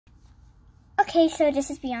Okay, so this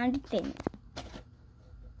is Beyond the Thing.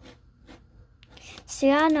 So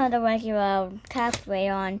y'all know the regular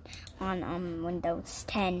calculator on Windows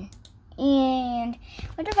 10. And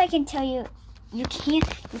what if I can tell you you can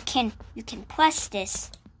plus this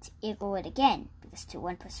to equal it again, because 2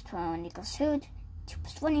 1 plus 1 equals 2, 2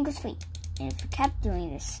 plus 1 equals 3. And if we kept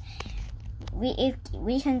doing this,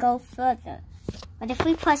 we can go further. But if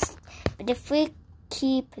we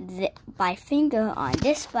keep my finger on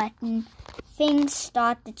this button, things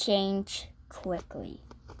start to change quickly.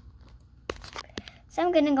 So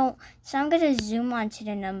I'm gonna zoom onto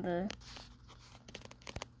the number.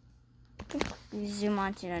 Zoom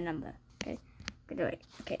onto the number. Okay,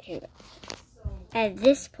 okay, here we go. So, at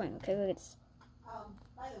this point, okay, look at this.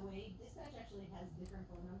 By the way, Dispatch actually has different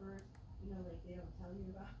phone numbers. You know, like they don't tell you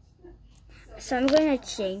about. So I'm gonna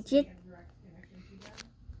change it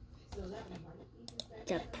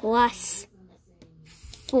to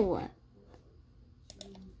 +4.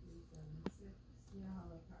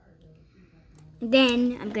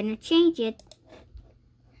 Then I'm gonna change it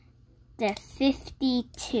to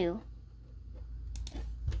 52.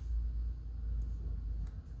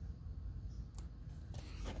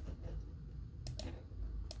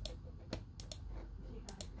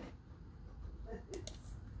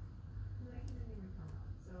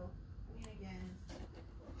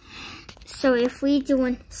 So if we do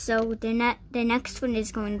one, so the next one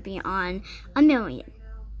is going to be on 1,000,000.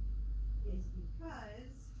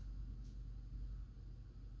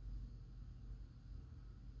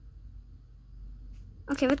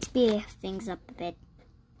 Okay, let's speed things up a bit.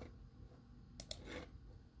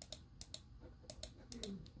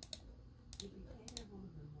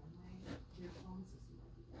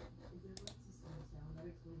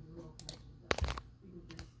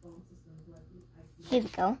 Here we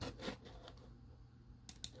go.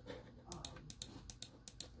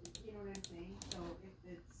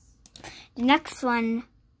 The next one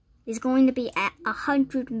is going to be at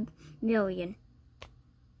 100 million.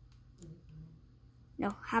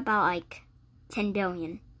 No, how about like 10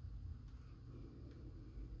 billion?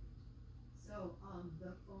 So,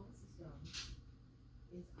 the phone system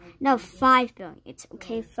is... No, 5 billion. It's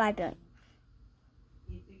okay, 5 billion.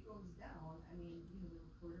 If it goes down, I mean, you know, the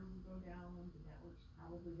recorder will go down, the network's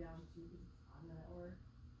probably down too, because it's on the network,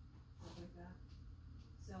 stuff like that.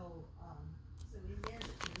 So, so in their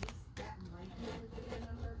case, that might be a legitimate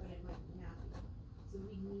number, but it might not be. So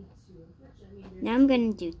we need to, unfortunately, now I'm going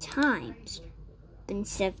to do times. But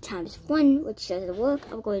instead of ×1, which doesn't work,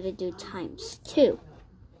 I'm going to do ×2.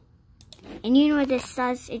 And you know what this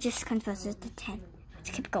does? It just converts it to 10.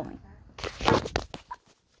 Let's keep going.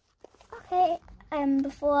 Okay,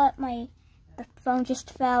 before the phone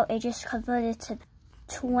just fell, it just converted to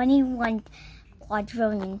 21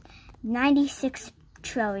 quadrillion, 96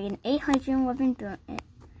 trillion, 811 billion,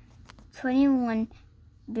 21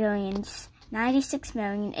 billions, 96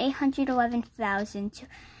 million, 811,000,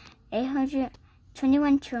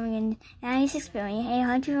 21 trillion, 96 billion,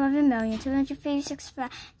 811 million,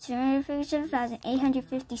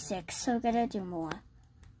 237,856. So we're gonna do more.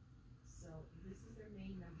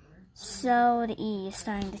 So the E is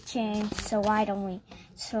starting to change. So why don't we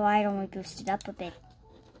boost it up a bit?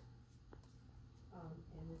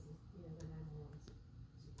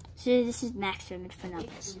 So this is max limit for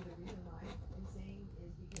numbers.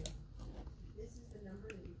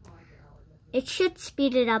 It should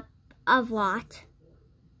speed it up a lot.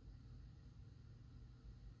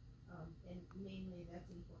 And mainly that's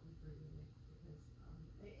important for you because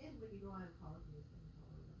and when you go on a call, you can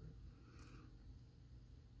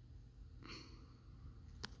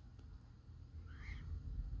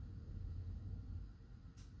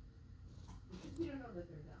call because we don't know that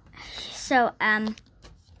they're down.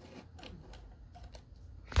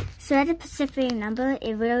 So at a specific number,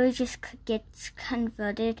 it really just gets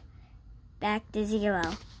converted back to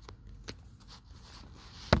 0.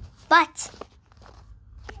 But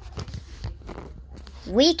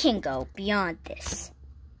we can go beyond this.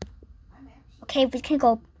 Okay, we can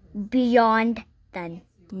go beyond the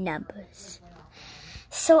numbers.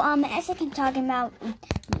 So as I've been talking about,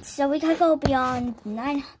 so we can go beyond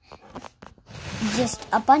 9, just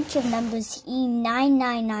a bunch of numbers,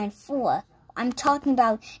 E9994. I'm talking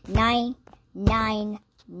about 9, 9,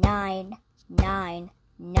 9, 9,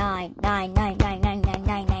 9, 9, 9, 9, 9, 9, 9,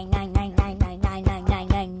 9, 9, 9, 9,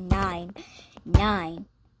 9, 9, 9.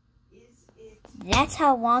 That's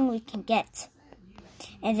how long we can get.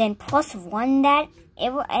 And then plus 1 that,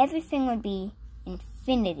 everything would be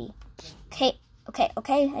infinity. Okay,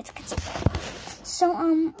 let's continue.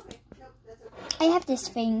 So, I have this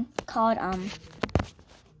thing called,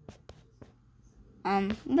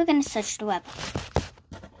 we're gonna search the web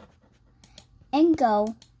and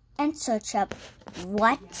go and search up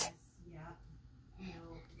what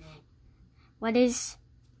is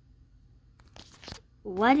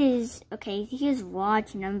okay, here's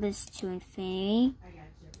large numbers to infinity.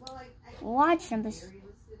 Large numbers.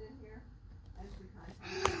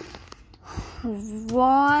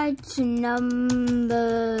 Large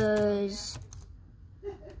numbers.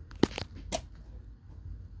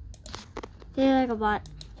 They're like a bot.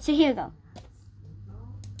 So here we go.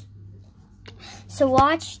 So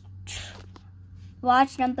large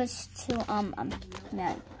numbers to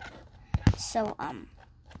million. So I'm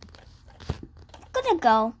gonna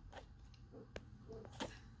go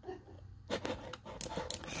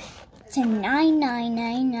to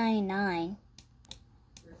 99999.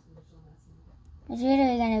 It's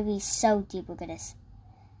really gonna be so deep. Look at this.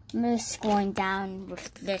 I'm really scrolling down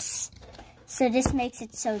with this. So this makes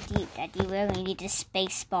it so deep that you really need a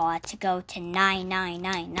space bar to go to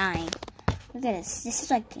 9999. Look at this. This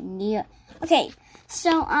is like near. Okay,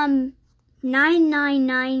 so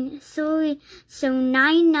 999. So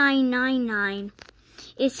 9999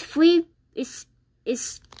 is free. Is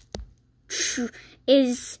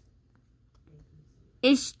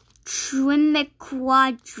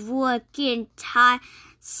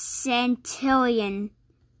Trimquadricentillion,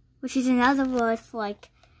 which is another word for like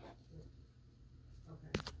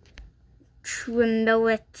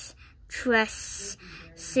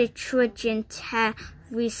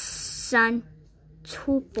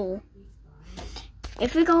trimilitrecentuple.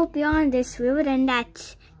 If we go beyond this, we would end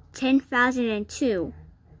at 10,002.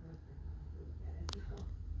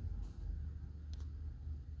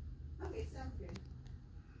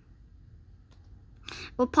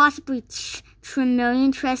 Or possibly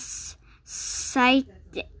trimillion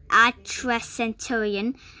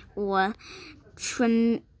triscentillion or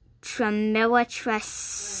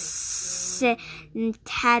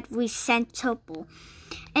trimilitrecentuple.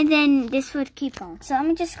 And then this would keep going. So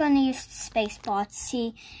I'm just going to use the space bar to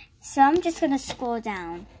see. So I'm just going to scroll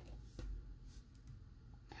down.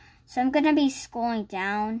 So I'm going to be scrolling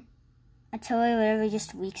down until it literally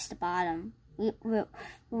just reaches the bottom.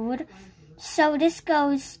 So this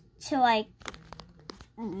goes to like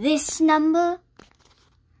this number.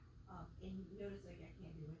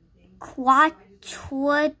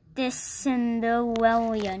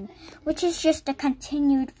 Quadricentillion, which is just a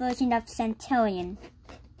continued version of centillion.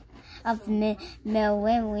 Of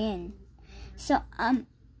million. So,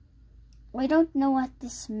 we don't know what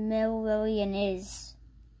this million is.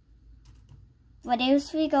 But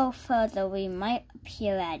as we go further, we might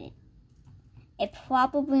appear at it. It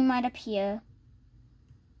probably might appear.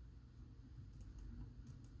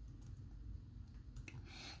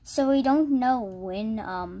 So we don't know when,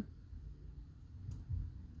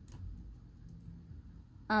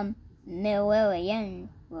 million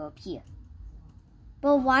will appear.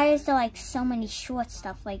 But why is there like so many short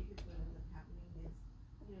stuff? Like,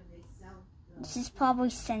 this is probably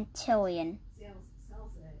centillion.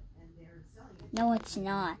 No, it's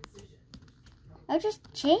not. I'll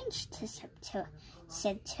just change to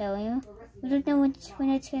centillion. We don't know when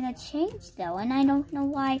it's gonna change though, and I don't know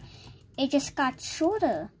why it just got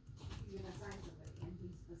shorter.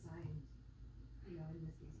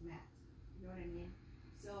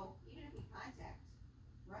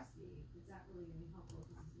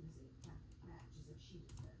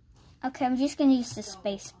 Okay, I'm just gonna use the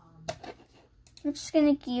space. I'm just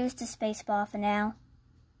gonna use the space bar for now.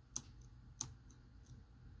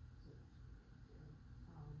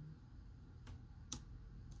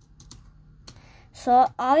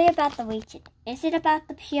 So, are we about to reach it? Is it about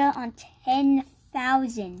to appear on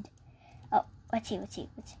 10,000? Oh, let's see.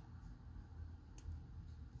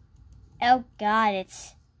 Oh God,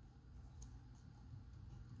 it's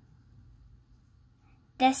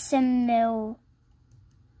decimillion.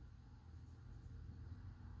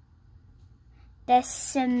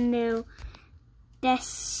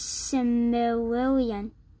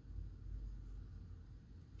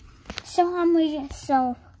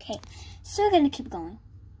 Okay. So we're gonna keep going.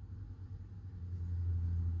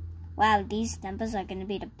 Wow, these numbers are gonna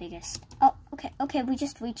be the biggest. Oh, okay, we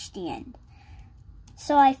just reached the end.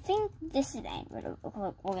 So I think this is the end. What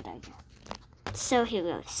did I do? So here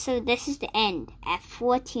we go. So this is the end at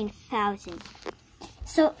 14,000.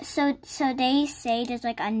 So they say there's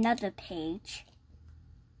like another page.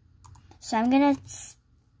 So I'm gonna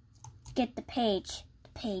get the page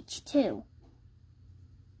 2.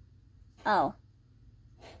 Oh.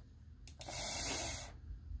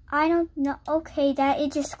 I don't know. Okay,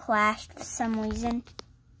 it just clashed for some reason.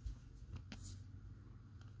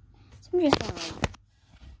 So I'm just gonna wait.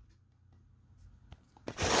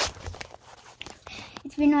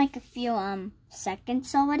 It's been like a few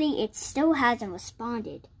seconds already. It still hasn't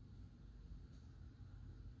responded.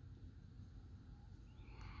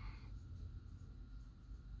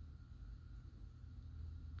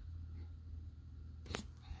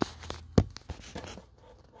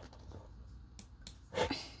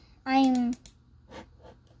 I'm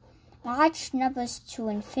watch Numbers to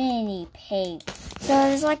Infinity page. So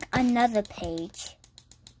there's like another page.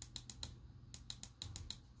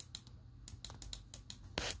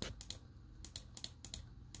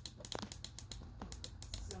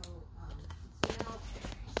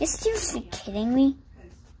 You're seriously kidding me?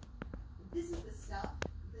 This is the stuff.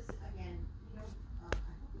 This again, you know, I hope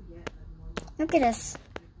we get a normal. Look at this.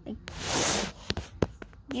 Like,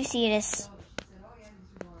 you see this?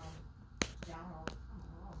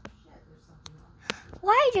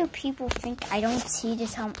 Why do people think I don't see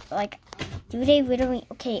this? Like, do they literally?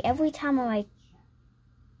 Okay, every time I'm like,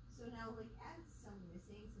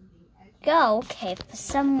 go. Okay, for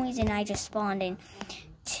some reason I just spawned in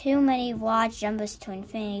too many large numbers to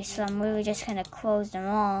infinity, so I'm really just gonna close them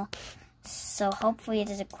all. So hopefully it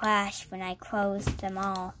doesn't crash when I close them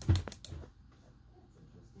all.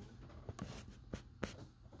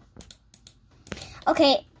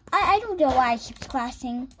 Okay, I don't know why it keeps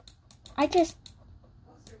crashing. I just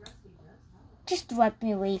let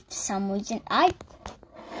me leave for some reason.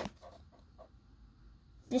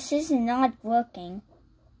 This is not working.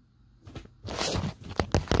 So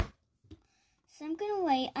I'm gonna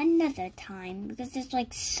wait another time because there's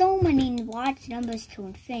like so many large numbers to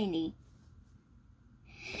infinity.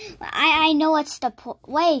 I know what's the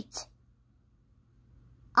wait.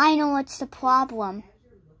 I know what's the problem.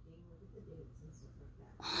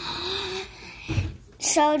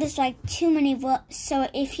 So there's like too many words. So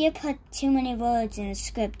if you put too many words in a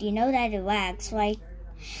script, you know that it lags, right?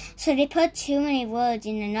 So they put too many words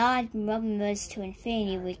in the Numbers to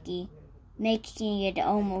Infinity wiki, making it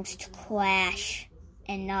almost crash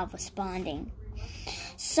and not responding.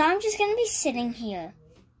 So I'm just gonna be sitting here.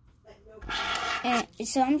 And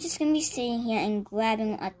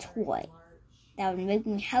grabbing a toy that would make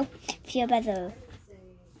me feel better.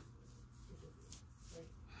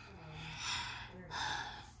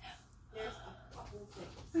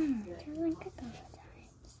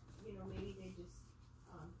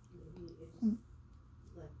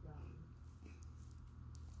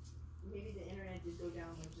 Maybe the internet did go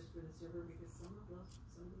down just for the server, because some of those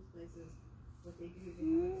places, what they do is they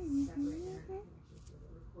have a separate internet connection for the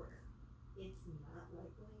recorder. It's not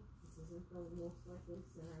likely. This isn't the most likely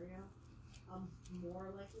scenario.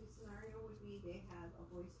 More likely scenario would be they have a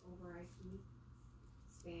voice over IP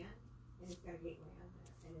span, and it's got a gateway on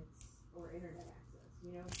there, and or internet access,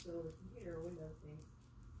 you know, so the computer or Windows thinks,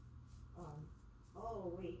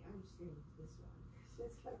 oh wait, I'm just gonna use this one.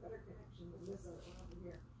 It's got a better connection than this other one over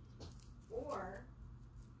here. Or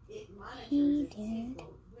it monitors its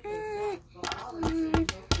sequel with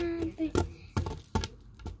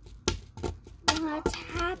What's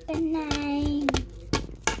happening?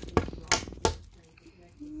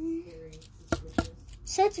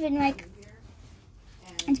 So it's been like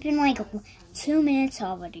 2 minutes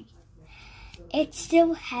already. It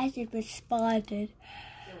still hasn't responded.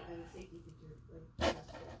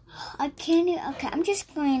 Okay, I'm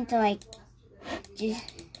just going to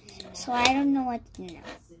so I don't know what to do now.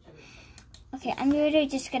 Okay, I'm literally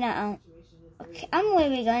just gonna, I'm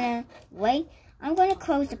literally gonna wait. I'm gonna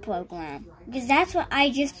close the program because that's what I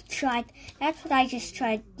just tried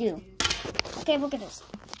to do. Okay, look at this.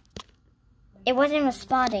 It wasn't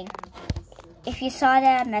responding. If you saw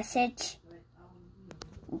that message,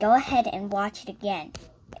 go ahead and watch it again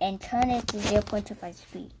and turn it to 0.25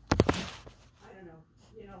 speed. I don't know,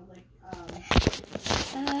 you know,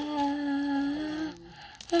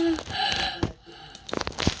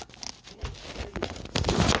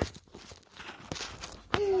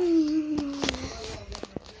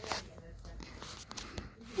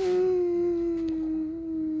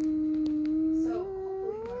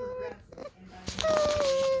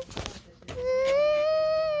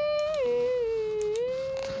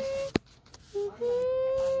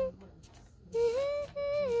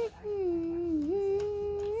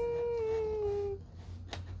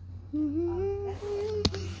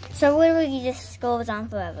 So literally just goes on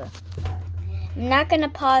forever. I'm not gonna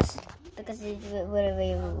pause because it's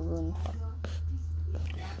literally ruined.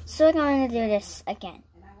 So we're gonna do this again.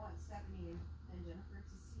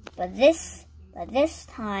 But this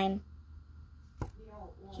time,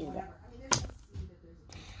 here we go.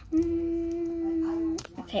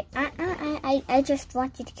 Okay, I just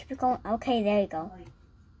want you to keep it going. Okay, there you go.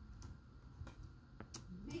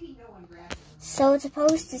 So it's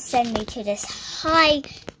supposed to send me to this high,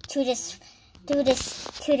 to this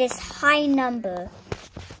high number.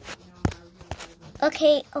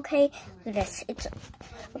 Okay, look at this. It's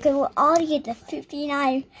okay. We're already at the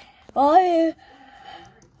 59. I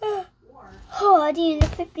already in the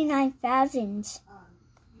 59,000s.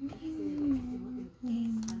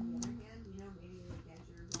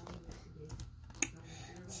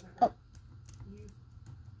 Oh.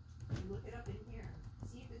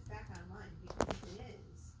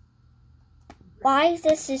 Why is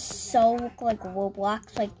this is so look like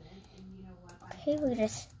Roblox? Like, okay, look at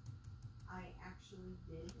this.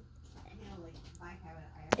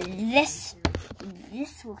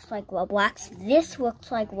 This looks like Roblox. This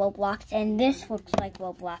looks like Roblox, and this looks like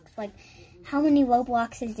Roblox. Like, how many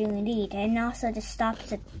Robloxes do you need? And also, this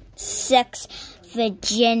stops at 6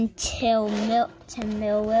 million.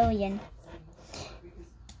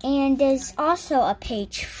 And there's also a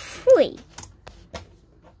page 3.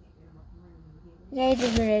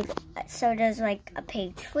 Okay, so there's like a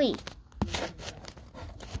page 3.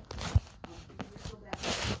 So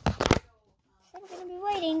I'm gonna be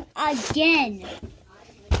waiting again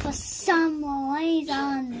for some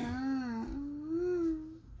reason.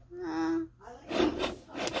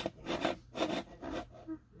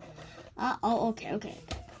 Oh, okay. Okay,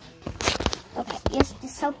 yes,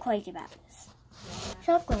 just so crazy about this.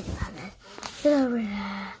 So crazy about this.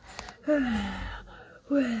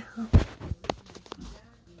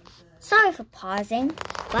 Sorry for pausing,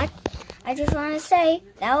 but I just want to say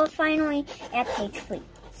that we're finally at page 3.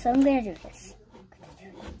 So I'm going to do this.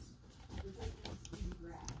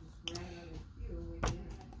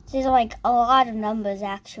 There's like a lot of numbers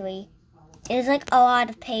actually. There's like a lot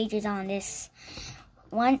of pages on this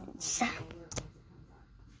one.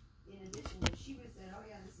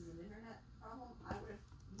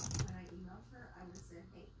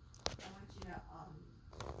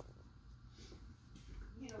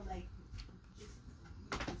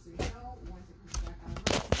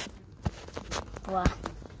 Wow.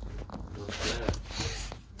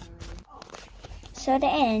 So the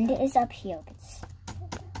end is up here.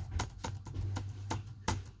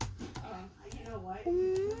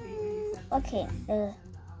 Okay.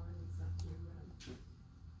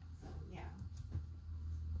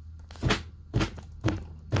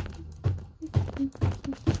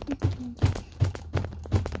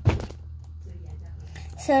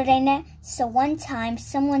 So one time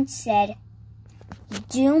someone said,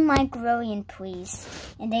 "Do my Growing, please,"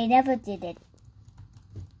 and they never did it.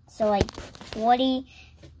 So like 40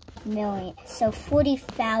 million, so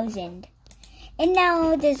 40,000. And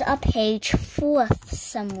now there's a page 4 for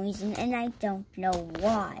some reason, and I don't know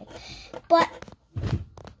why. But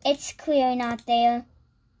it's clear not there.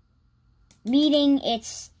 Meaning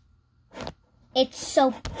it's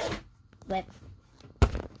so, but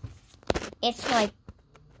it's like,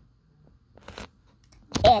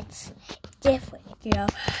 it's different, you know.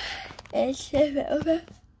 It's different, okay?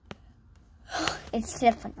 It's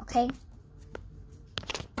different, okay?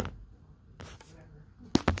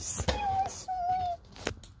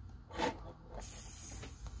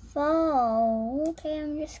 So, okay,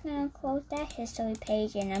 I'm just gonna close that history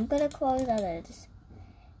page and I'm gonna close others.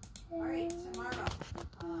 Alright, tomorrow.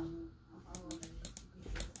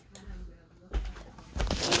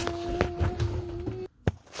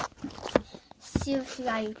 Seriously,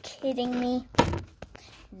 are you kidding me?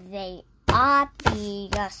 They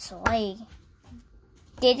obviously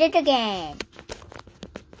did it again.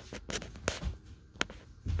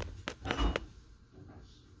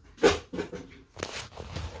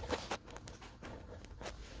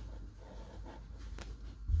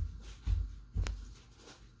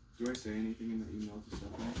 Do I say anything in the email to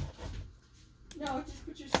Stephanie? No, just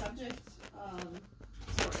put your subject,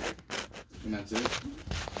 sorry. And that's it?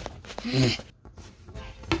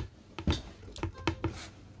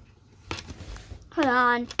 Hold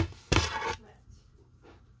on.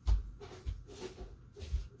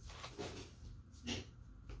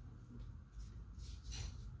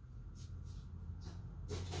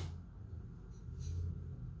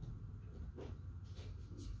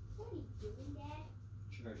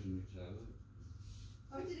 Charging your tablet.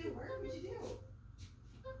 Oh, did it work? What'd you do?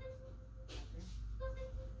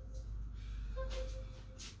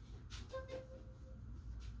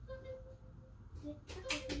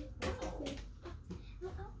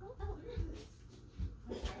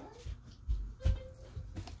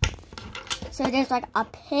 So there's like a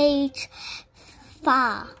page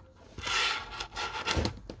 5.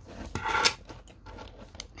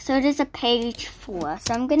 So there's a page 4.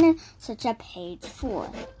 So I'm gonna search up page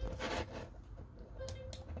 4.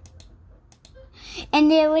 And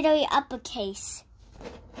they're literally uppercase.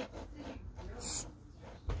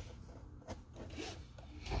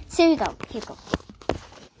 So here you go. Here you go.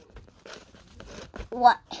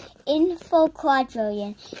 What? Info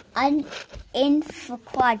quadrillion. Info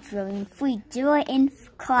quadrillion. 3 info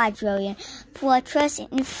quadrillion. 4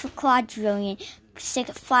 info quadrillion.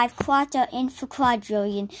 5 quarter info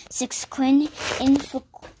quadrillion. 6 quin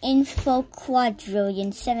info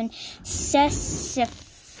quadrillion. 7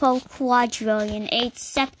 sesfo quadrillion. 8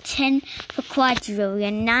 septen for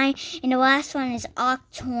quadrillion. 9, and the last one is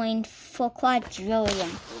octoin for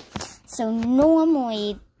quadrillion. So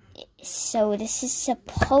normally, so this is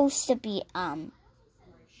supposed to be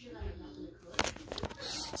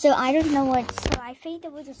so I don't know what, so I think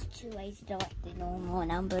it was just too lazy to like the normal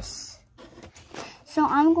numbers. So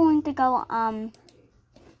I'm going to go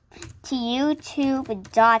to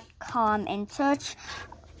youtube.com and search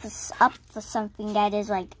up for something that is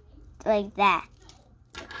like that.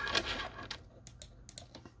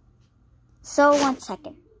 So 1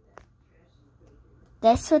 second.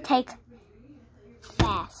 This will take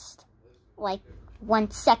fast, like 1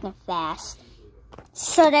 second fast.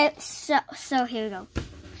 So here we go.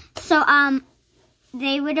 So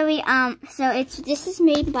they literally so this is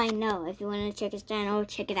made by No. If you want to check this channel,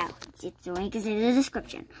 check it out. The link is in the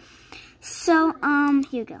description. So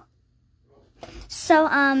here we go. So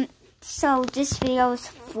this video is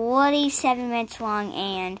 47 minutes long,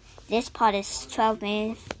 and this part is 12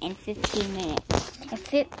 minutes and 15 minutes.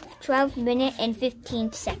 12 minutes and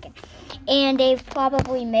 15 seconds. And they've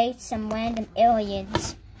probably made some random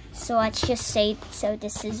aliens. So let's just say, so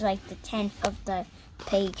this is like the 10th of the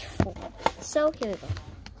page 4. So here we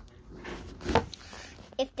go.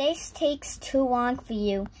 If this takes too long for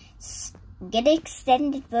you, get an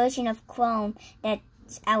extended version of Chrome that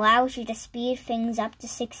allows you to speed things up to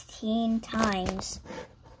 16 times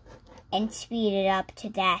and speed it up to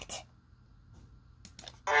that.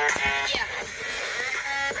 Yeah.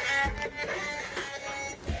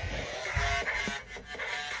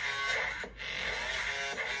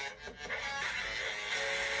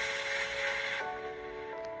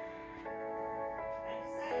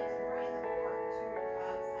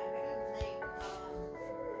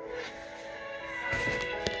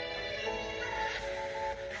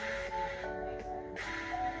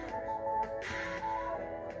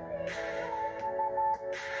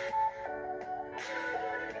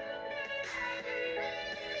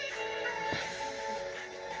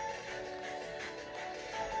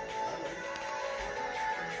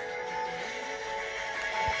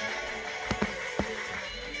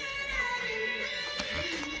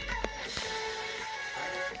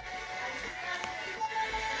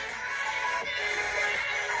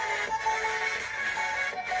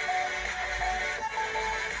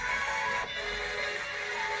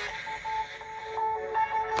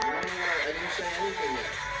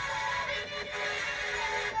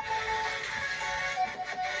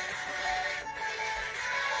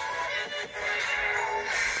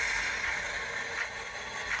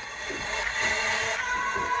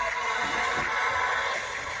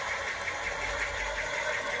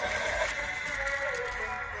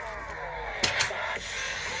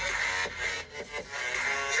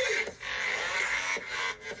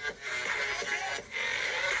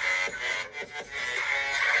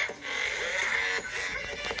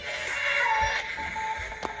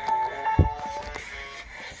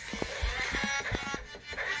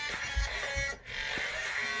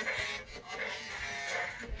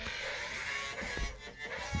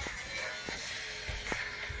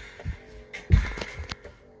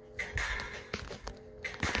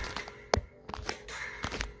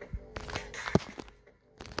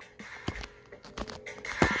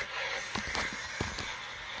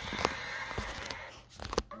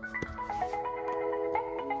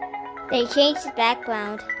 They changed the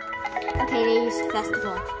background. Okay, they used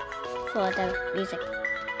festival for the music.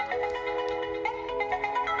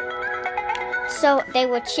 So they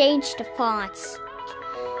would change the fonts.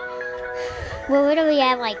 We're literally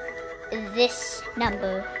at like this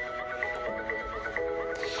number.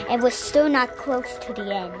 And we're still not close to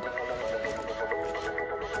the end.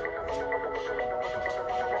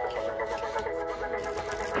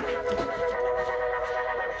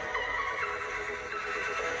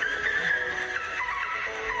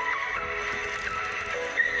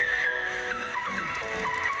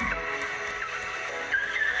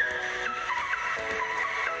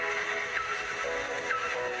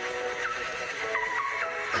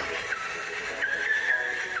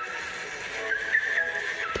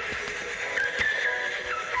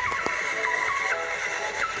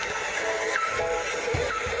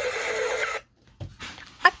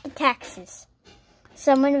 Taxes.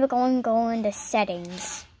 So I'm going to go into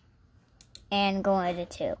settings and go into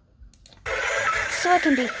 2. So it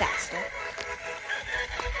can be faster.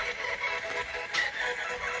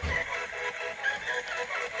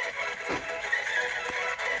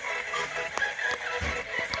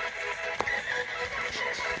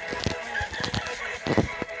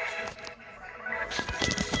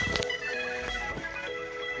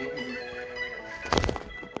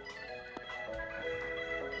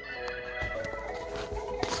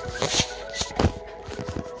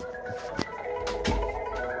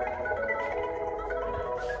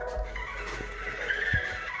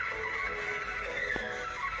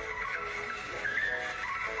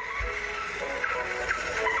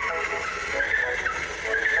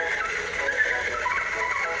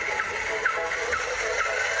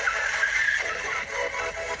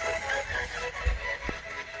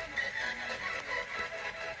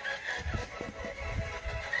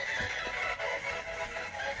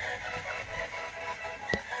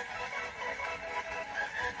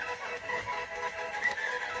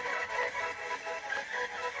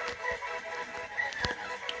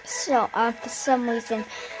 So, for some reason,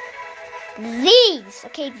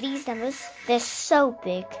 these numbers, they're so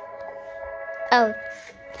big. Oh.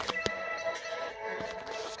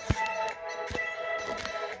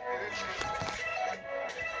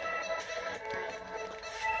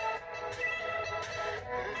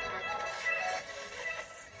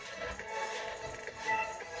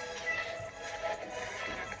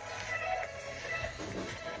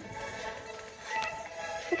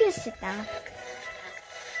 We're gonna sit down.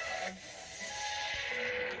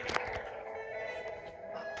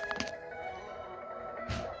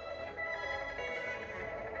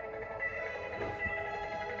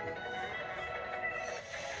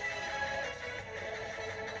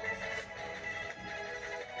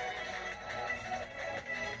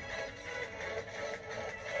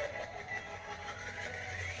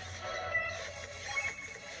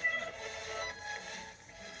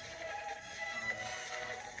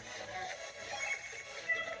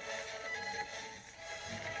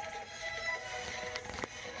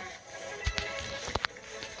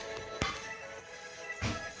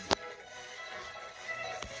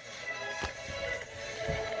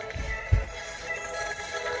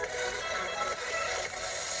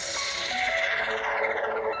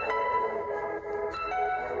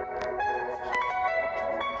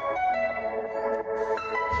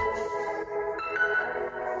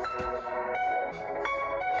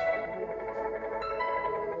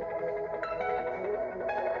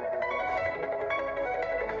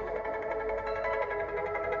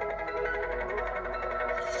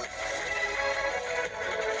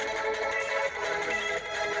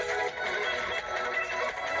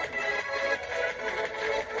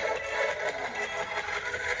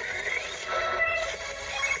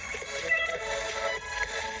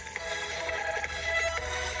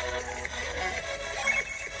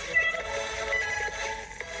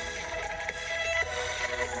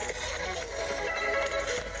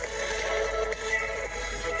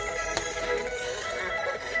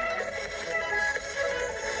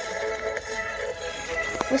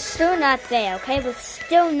 We're still not there, okay? We're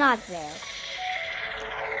still not there.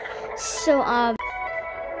 So,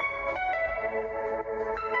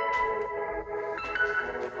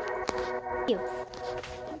 you.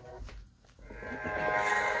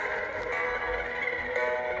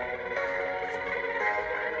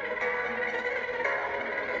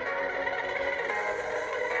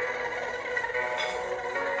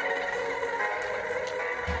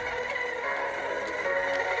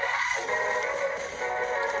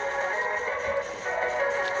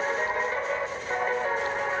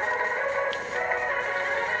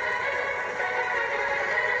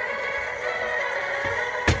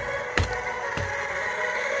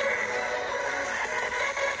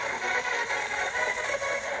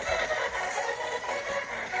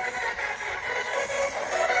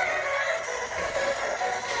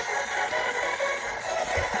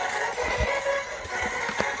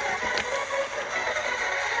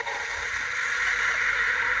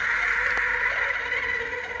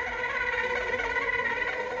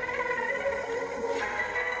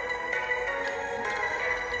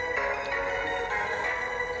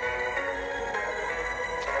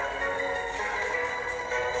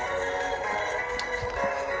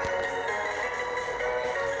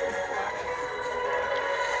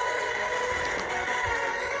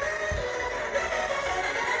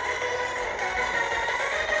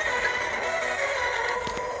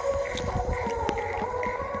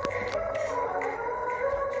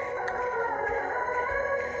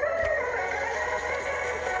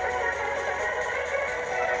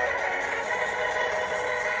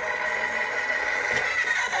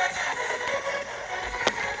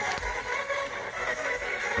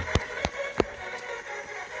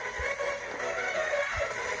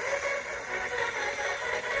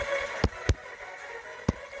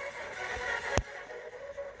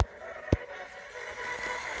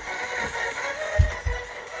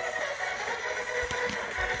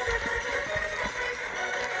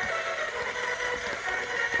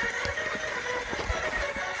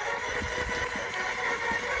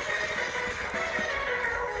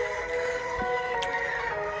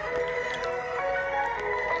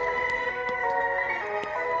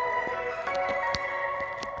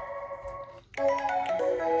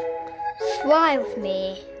 fly with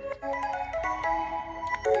me.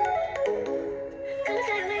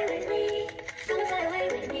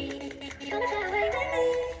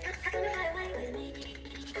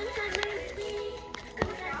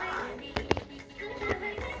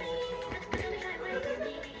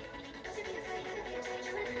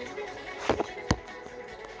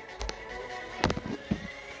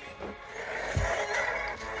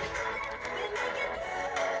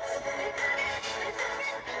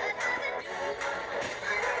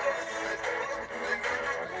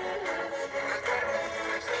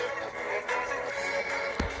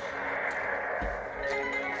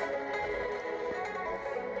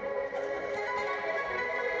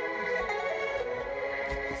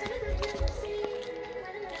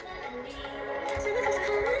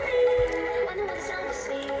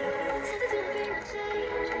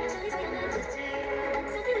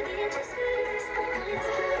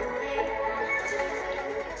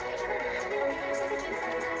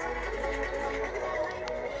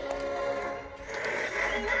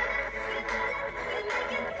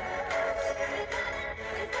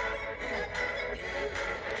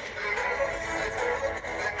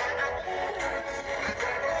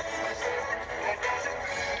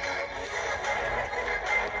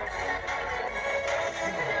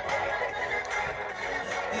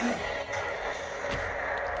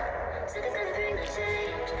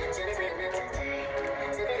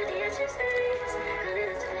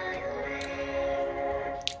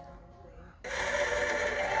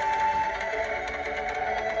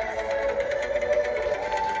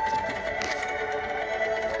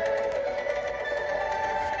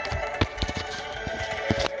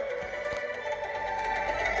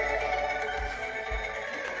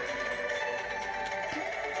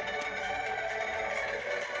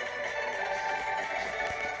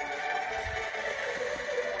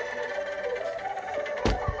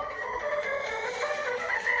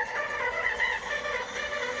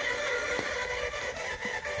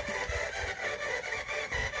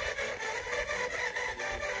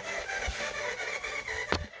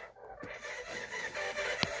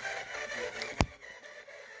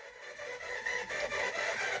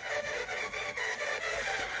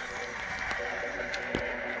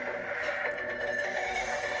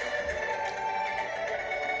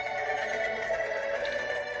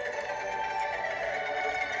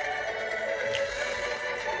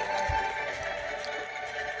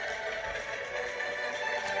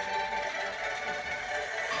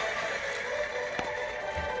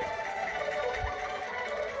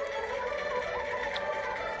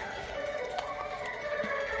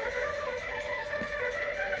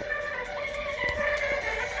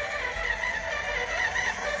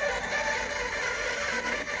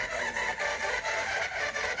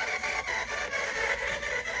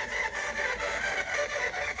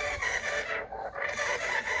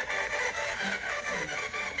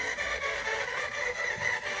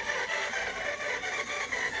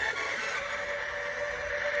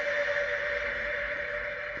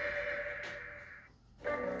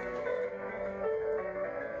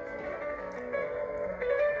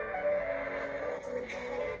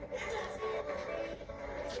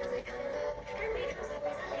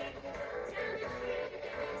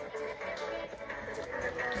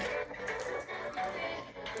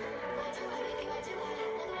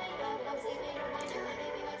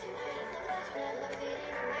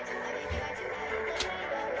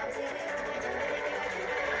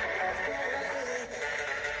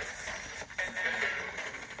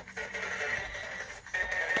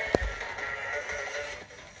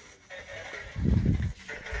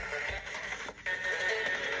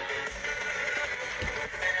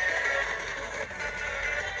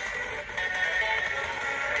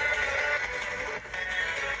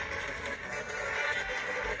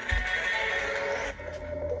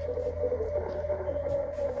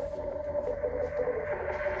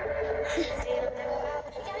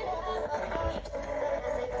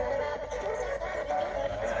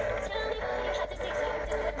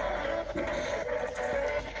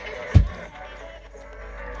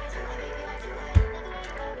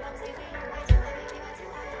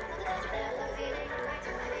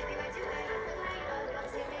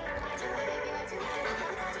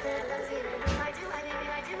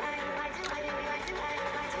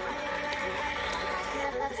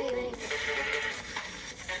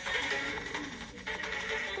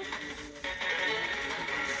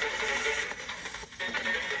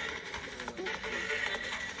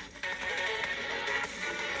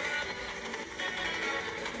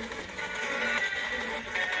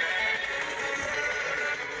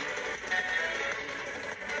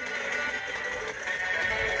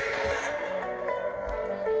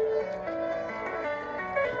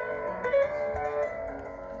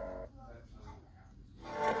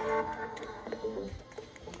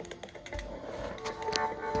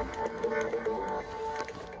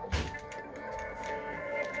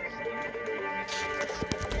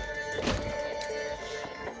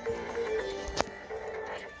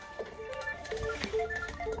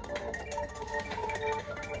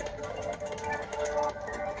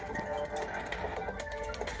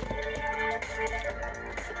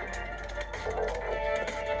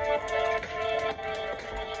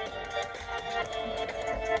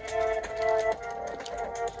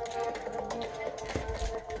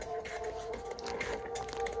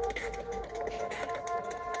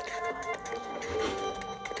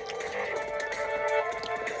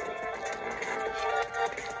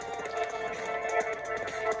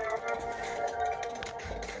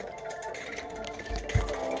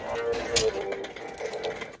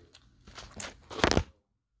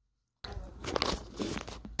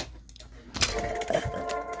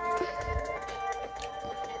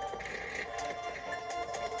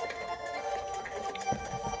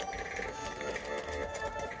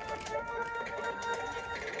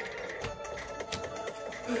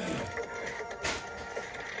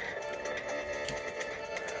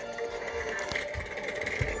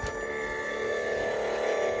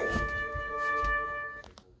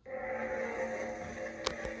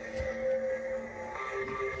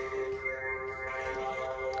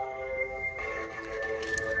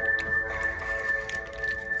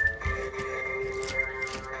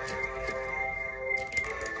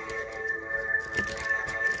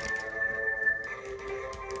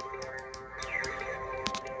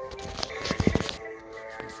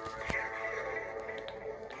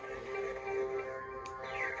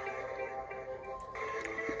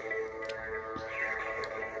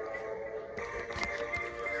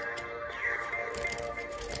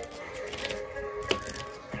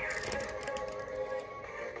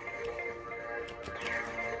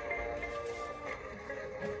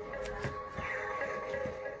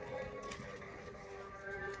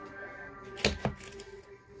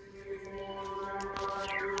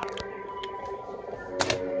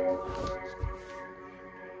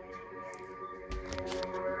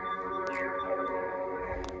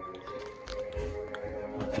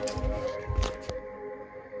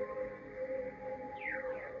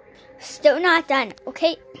 still not done,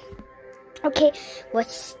 okay? Okay, we're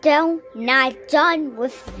still not done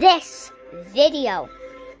with this video.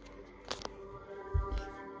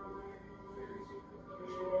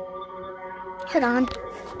 Hold on.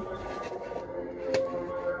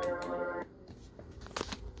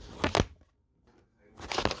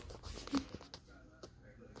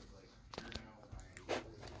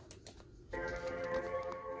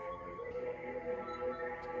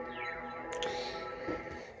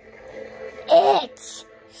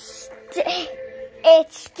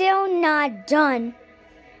 It's still not done.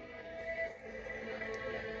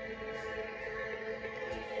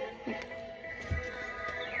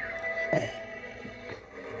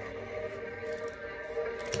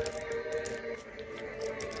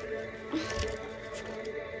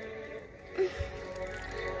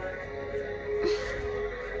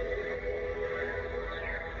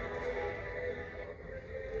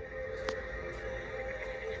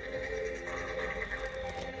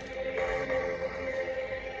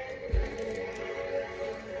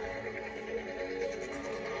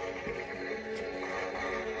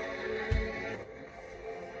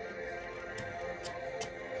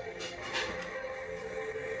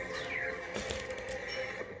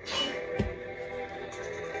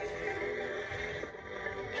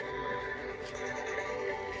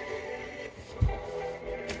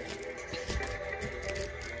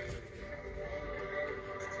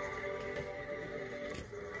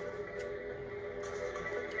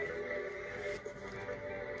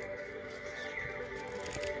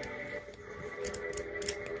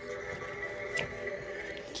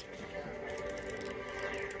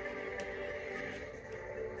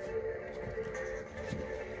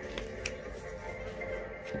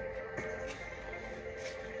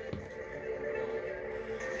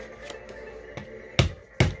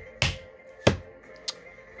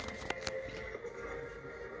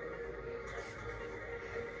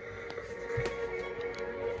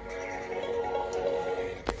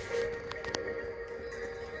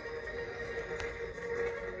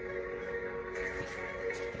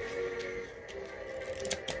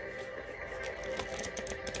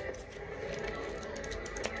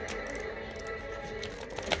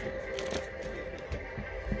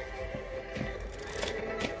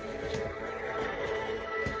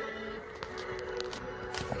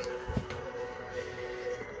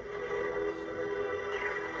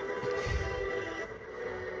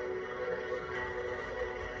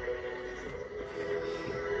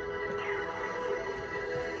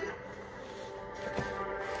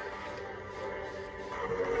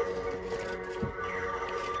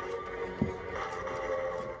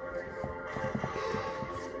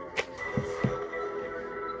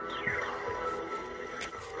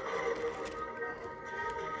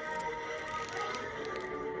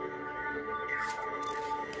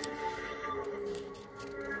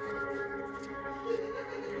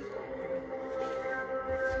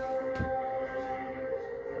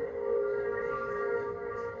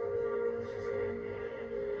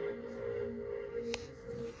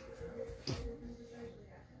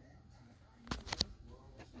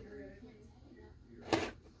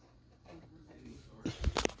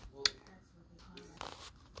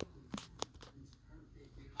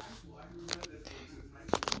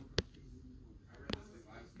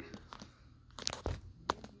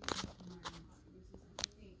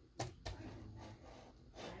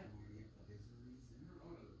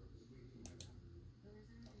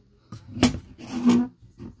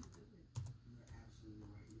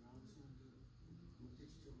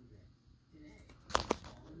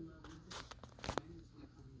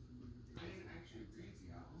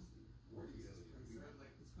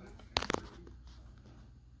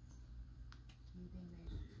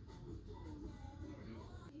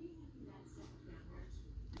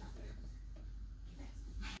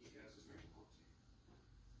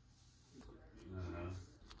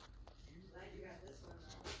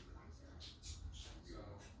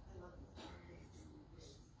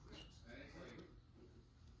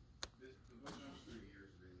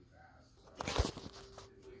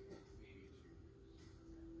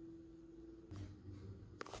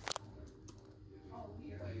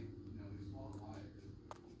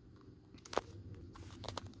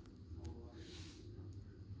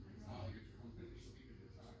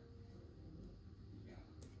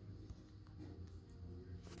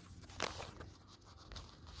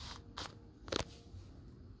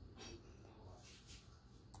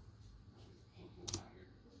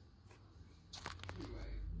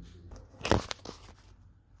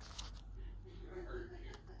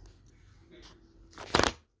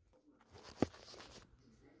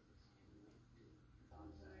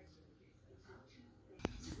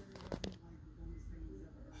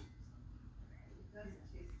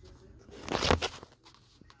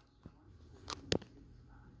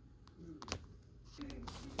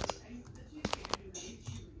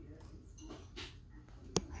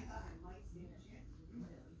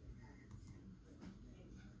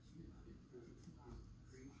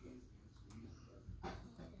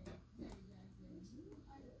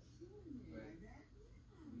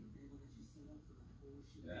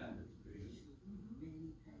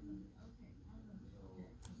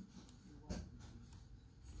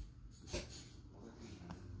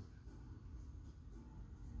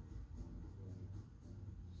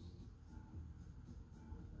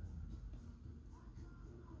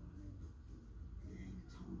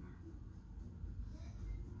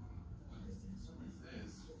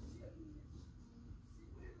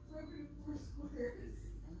 Well, it was supposed to be sugar six.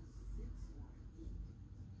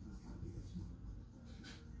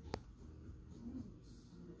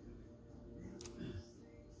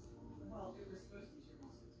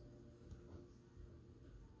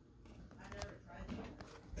 I never tried the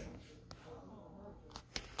other.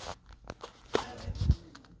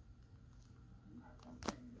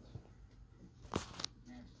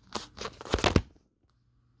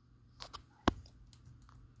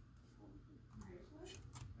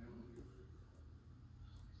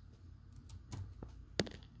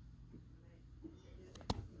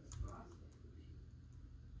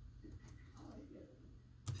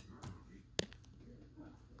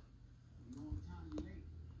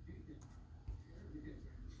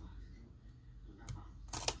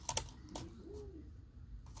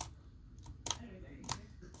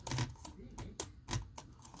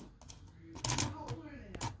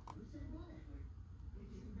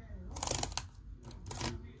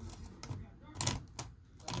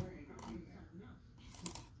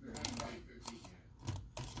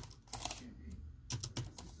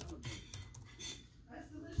 That's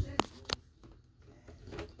delicious.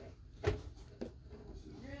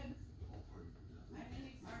 Ribs. I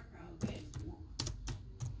made sauerkraut.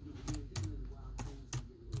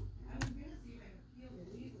 I was gonna see if I could peel the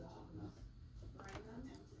leaves off and fry them.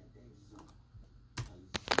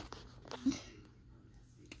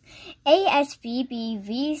 A, S, V, B,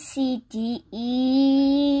 V, C, D,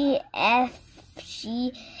 E, F,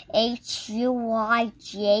 G, H, U, Y,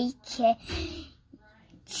 J, K,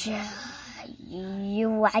 J,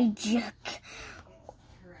 U, I, J,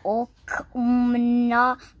 O, K,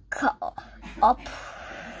 N, K, Up,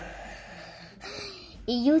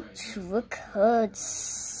 U, T, K,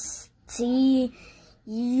 C,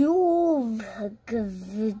 U,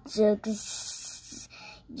 V,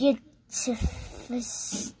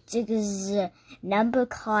 G, number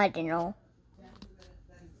cardinal.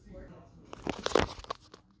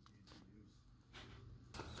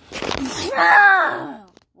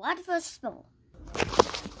 What was spell?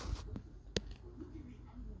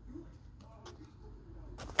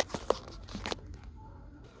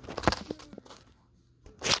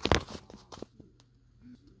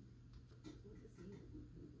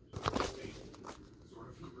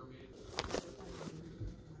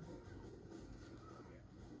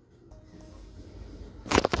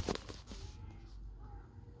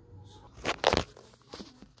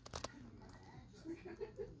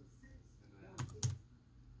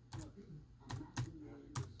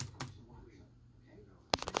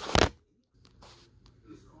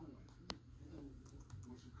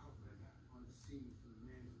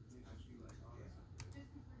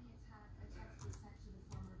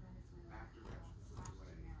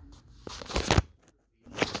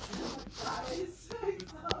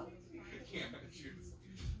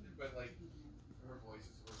 But like, her voice is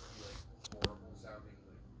supposed to be like horrible sounding,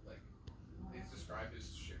 like it's described as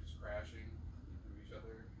ships crashing.